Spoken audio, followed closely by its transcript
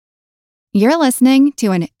You're listening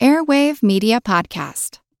to an Airwave Media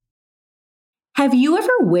Podcast. Have you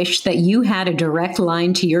ever wished that you had a direct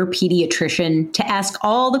line to your pediatrician to ask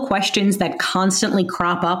all the questions that constantly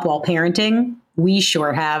crop up while parenting? We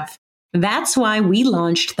sure have. That's why we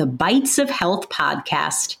launched the Bites of Health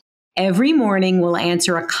podcast. Every morning, we'll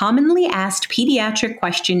answer a commonly asked pediatric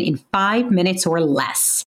question in 5 minutes or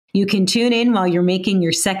less. You can tune in while you're making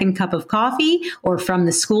your second cup of coffee or from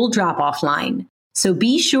the school drop-off line. So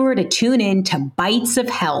be sure to tune in to Bites of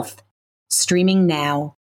Health, streaming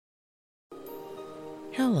now.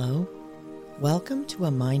 Hello. Welcome to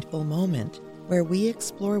a mindful moment where we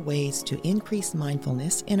explore ways to increase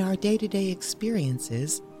mindfulness in our day-to-day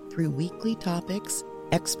experiences through weekly topics,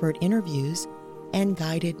 expert interviews, and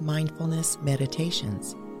guided mindfulness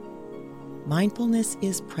meditations. Mindfulness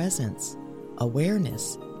is presence,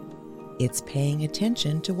 awareness. It's paying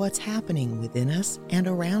attention to what's happening within us and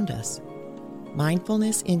around us.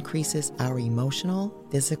 Mindfulness increases our emotional,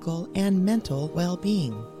 physical, and mental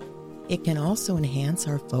well-being. It can also enhance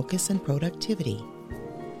our focus and productivity.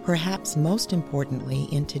 Perhaps most importantly,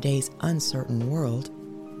 in today's uncertain world,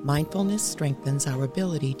 mindfulness strengthens our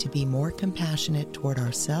ability to be more compassionate toward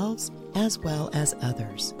ourselves as well as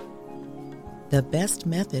others. The best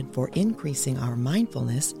method for increasing our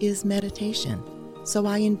mindfulness is meditation. So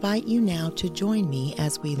I invite you now to join me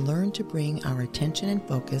as we learn to bring our attention and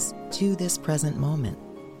focus to this present moment.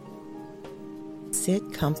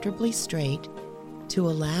 Sit comfortably straight to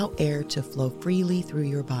allow air to flow freely through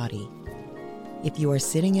your body. If you are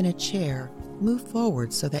sitting in a chair, move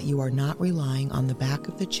forward so that you are not relying on the back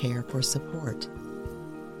of the chair for support.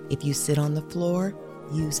 If you sit on the floor,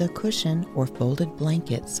 use a cushion or folded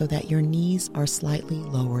blanket so that your knees are slightly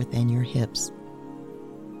lower than your hips.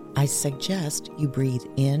 I suggest you breathe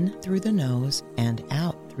in through the nose and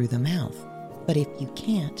out through the mouth. But if you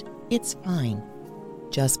can't, it's fine.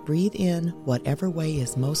 Just breathe in whatever way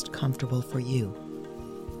is most comfortable for you.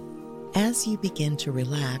 As you begin to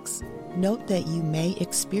relax, note that you may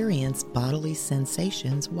experience bodily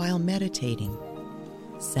sensations while meditating.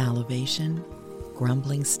 Salivation,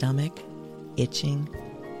 grumbling stomach, itching.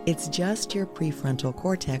 It's just your prefrontal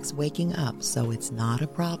cortex waking up, so it's not a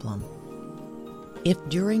problem. If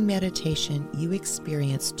during meditation you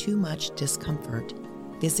experience too much discomfort,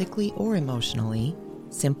 physically or emotionally,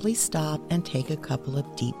 simply stop and take a couple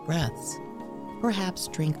of deep breaths. Perhaps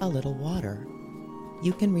drink a little water.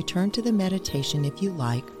 You can return to the meditation if you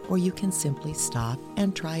like, or you can simply stop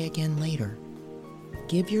and try again later.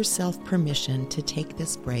 Give yourself permission to take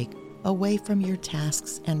this break away from your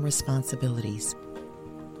tasks and responsibilities.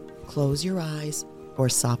 Close your eyes or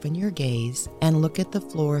soften your gaze and look at the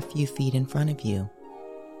floor a few feet in front of you.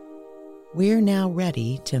 We're now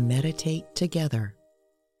ready to meditate together.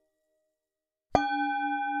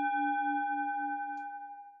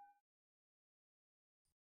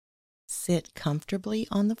 Sit comfortably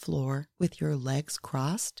on the floor with your legs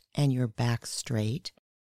crossed and your back straight,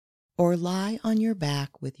 or lie on your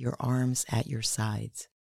back with your arms at your sides.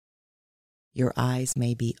 Your eyes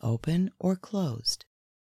may be open or closed.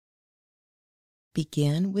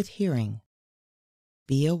 Begin with hearing.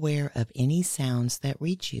 Be aware of any sounds that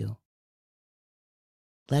reach you.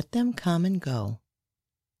 Let them come and go.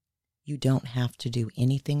 You don't have to do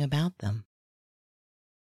anything about them.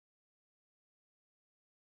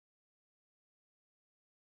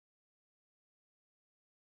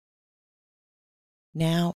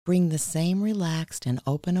 Now bring the same relaxed and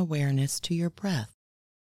open awareness to your breath,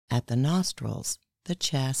 at the nostrils, the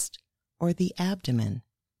chest, or the abdomen,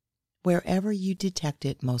 wherever you detect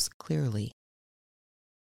it most clearly.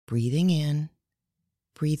 Breathing in,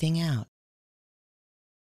 breathing out.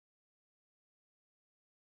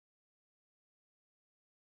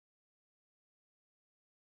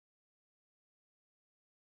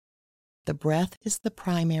 The breath is the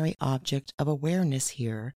primary object of awareness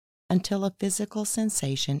here until a physical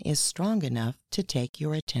sensation is strong enough to take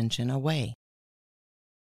your attention away.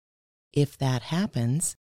 If that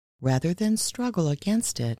happens, rather than struggle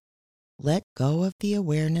against it, let go of the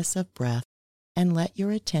awareness of breath and let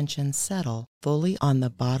your attention settle fully on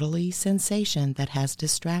the bodily sensation that has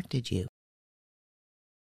distracted you.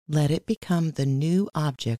 Let it become the new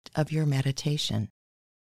object of your meditation.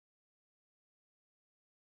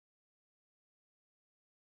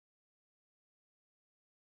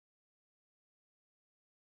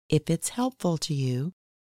 If it's helpful to you,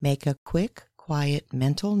 make a quick, quiet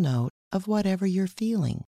mental note of whatever you're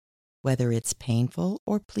feeling, whether it's painful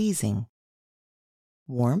or pleasing.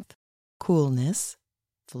 Warmth, coolness,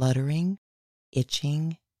 fluttering,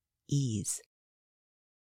 itching, ease.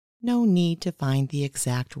 No need to find the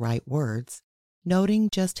exact right words. Noting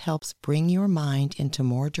just helps bring your mind into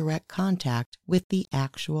more direct contact with the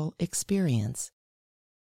actual experience.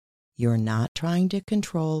 You're not trying to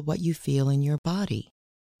control what you feel in your body,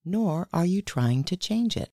 nor are you trying to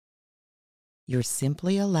change it. You're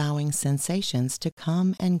simply allowing sensations to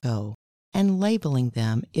come and go and labeling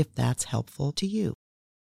them if that's helpful to you.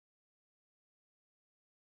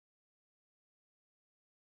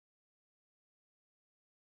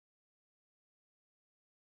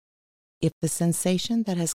 If the sensation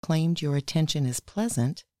that has claimed your attention is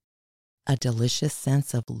pleasant, a delicious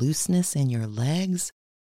sense of looseness in your legs,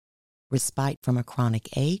 respite from a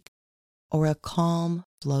chronic ache, or a calm,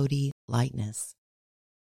 floaty lightness,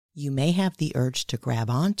 you may have the urge to grab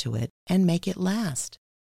onto it and make it last.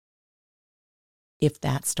 If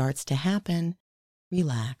that starts to happen,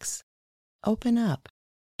 relax, open up,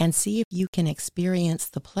 and see if you can experience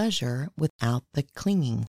the pleasure without the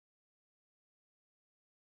clinging.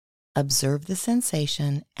 Observe the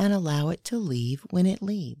sensation and allow it to leave when it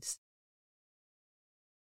leaves.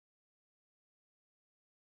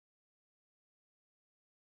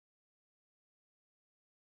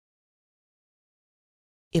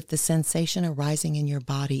 If the sensation arising in your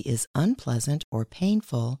body is unpleasant or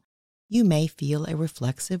painful, you may feel a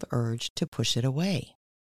reflexive urge to push it away.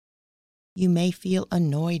 You may feel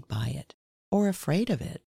annoyed by it or afraid of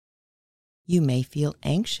it. You may feel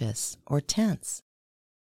anxious or tense.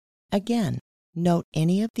 Again, note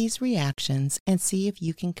any of these reactions and see if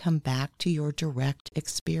you can come back to your direct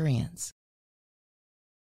experience.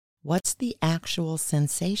 What's the actual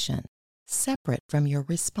sensation, separate from your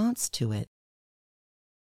response to it?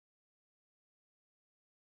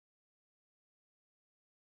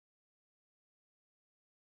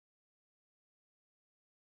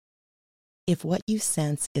 If what you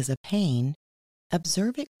sense is a pain,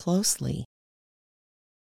 observe it closely.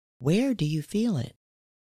 Where do you feel it?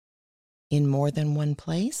 In more than one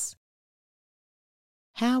place?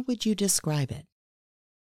 How would you describe it?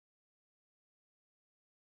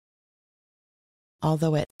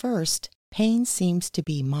 Although at first, pain seems to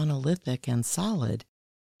be monolithic and solid,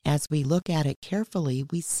 as we look at it carefully,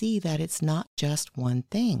 we see that it's not just one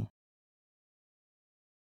thing.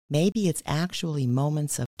 Maybe it's actually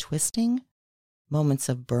moments of twisting, moments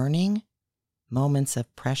of burning, moments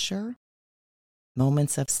of pressure,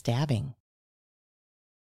 moments of stabbing.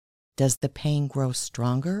 Does the pain grow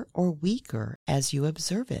stronger or weaker as you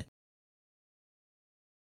observe it?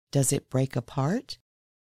 Does it break apart,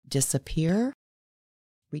 disappear,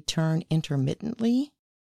 return intermittently?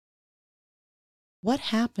 What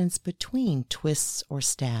happens between twists or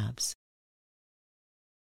stabs?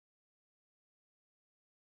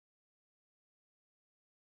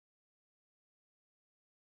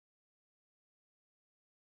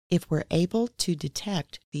 If we're able to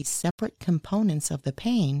detect these separate components of the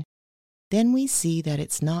pain, then we see that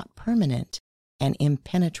it's not permanent and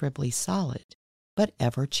impenetrably solid, but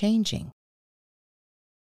ever-changing.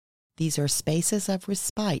 These are spaces of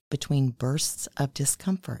respite between bursts of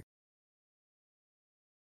discomfort.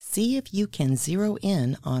 See if you can zero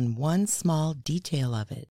in on one small detail of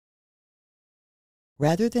it.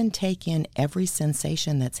 Rather than take in every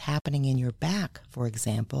sensation that's happening in your back, for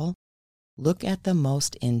example, look at the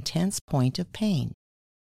most intense point of pain.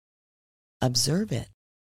 Observe it.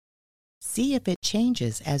 See if it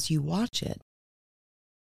changes as you watch it.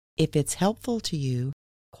 If it's helpful to you,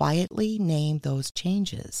 quietly name those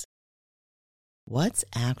changes. What's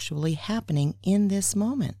actually happening in this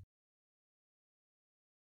moment?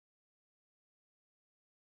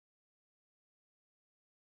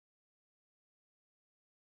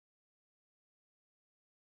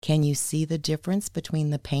 Can you see the difference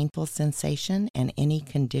between the painful sensation and any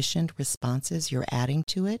conditioned responses you're adding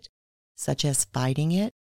to it, such as fighting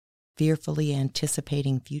it, fearfully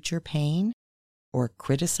anticipating future pain, or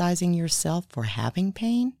criticizing yourself for having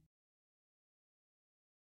pain?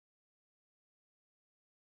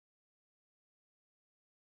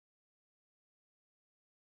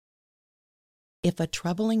 If a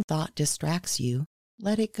troubling thought distracts you,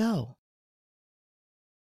 let it go.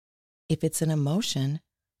 If it's an emotion,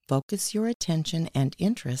 focus your attention and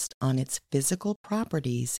interest on its physical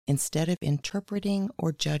properties instead of interpreting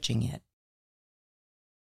or judging it.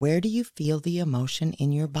 Where do you feel the emotion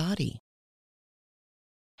in your body?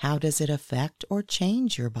 How does it affect or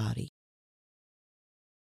change your body?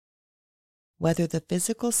 Whether the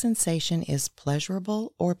physical sensation is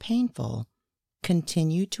pleasurable or painful,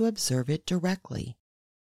 continue to observe it directly.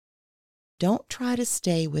 Don't try to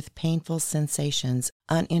stay with painful sensations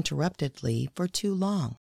uninterruptedly for too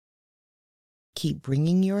long. Keep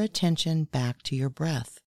bringing your attention back to your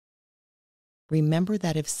breath. Remember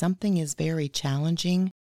that if something is very challenging,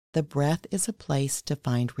 the breath is a place to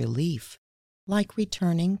find relief, like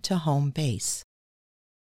returning to home base.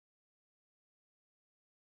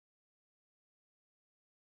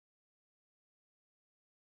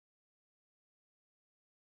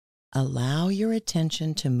 Allow your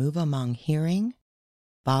attention to move among hearing,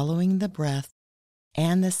 following the breath,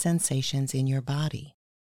 and the sensations in your body.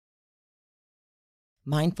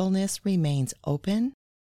 Mindfulness remains open,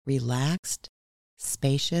 relaxed,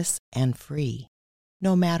 spacious, and free,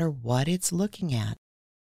 no matter what it's looking at.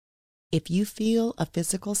 If you feel a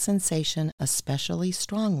physical sensation especially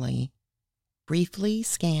strongly, briefly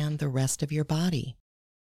scan the rest of your body.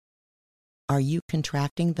 Are you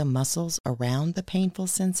contracting the muscles around the painful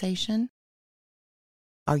sensation?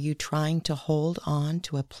 Are you trying to hold on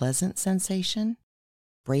to a pleasant sensation,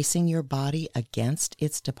 bracing your body against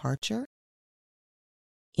its departure?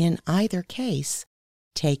 In either case,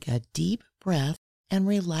 take a deep breath and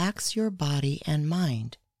relax your body and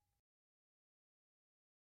mind.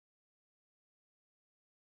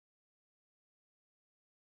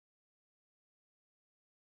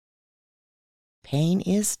 Pain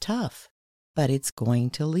is tough, but it's going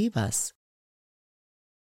to leave us.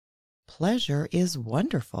 Pleasure is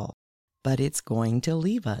wonderful, but it's going to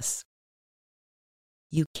leave us.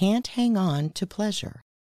 You can't hang on to pleasure.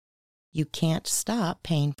 You can't stop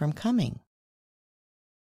pain from coming.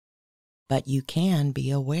 But you can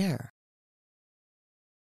be aware.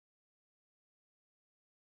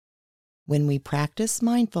 When we practice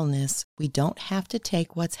mindfulness, we don't have to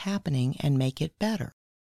take what's happening and make it better,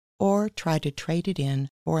 or try to trade it in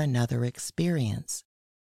for another experience.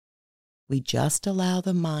 We just allow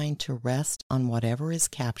the mind to rest on whatever is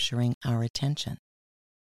capturing our attention.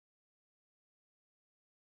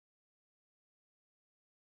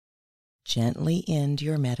 Gently end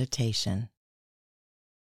your meditation.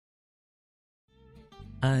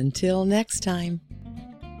 Until next time,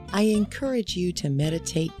 I encourage you to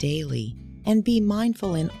meditate daily and be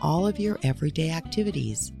mindful in all of your everyday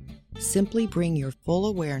activities. Simply bring your full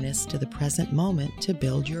awareness to the present moment to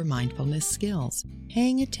build your mindfulness skills,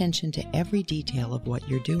 paying attention to every detail of what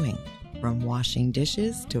you're doing, from washing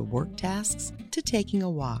dishes to work tasks to taking a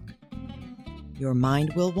walk. Your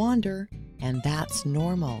mind will wander, and that's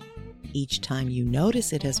normal. Each time you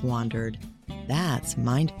notice it has wandered, that's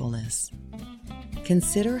mindfulness.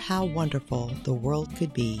 Consider how wonderful the world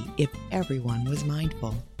could be if everyone was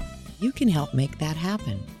mindful. You can help make that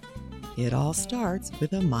happen. It all starts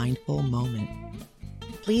with a mindful moment.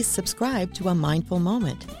 Please subscribe to A Mindful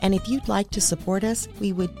Moment, and if you'd like to support us,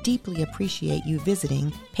 we would deeply appreciate you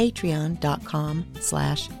visiting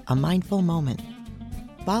patreon.com/amindfulmoment.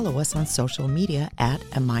 Follow us on social media at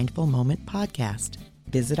A Mindful Moment Podcast.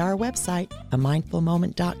 Visit our website,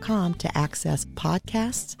 amindfulmoment.com, to access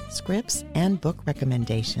podcasts, scripts, and book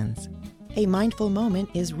recommendations. A Mindful Moment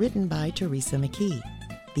is written by Teresa McKee.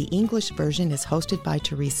 The English version is hosted by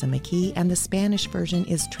Teresa McKee, and the Spanish version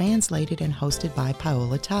is translated and hosted by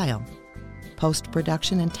Paola Tile.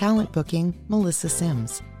 Post-production and talent booking, Melissa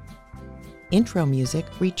Sims. Intro music,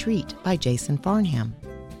 Retreat by Jason Farnham.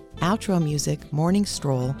 Outro music, Morning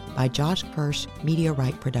Stroll by Josh Kirsch, Media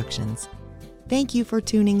Right Productions. Thank you for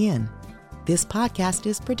tuning in. This podcast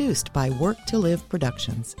is produced by Work to Live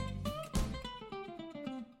Productions.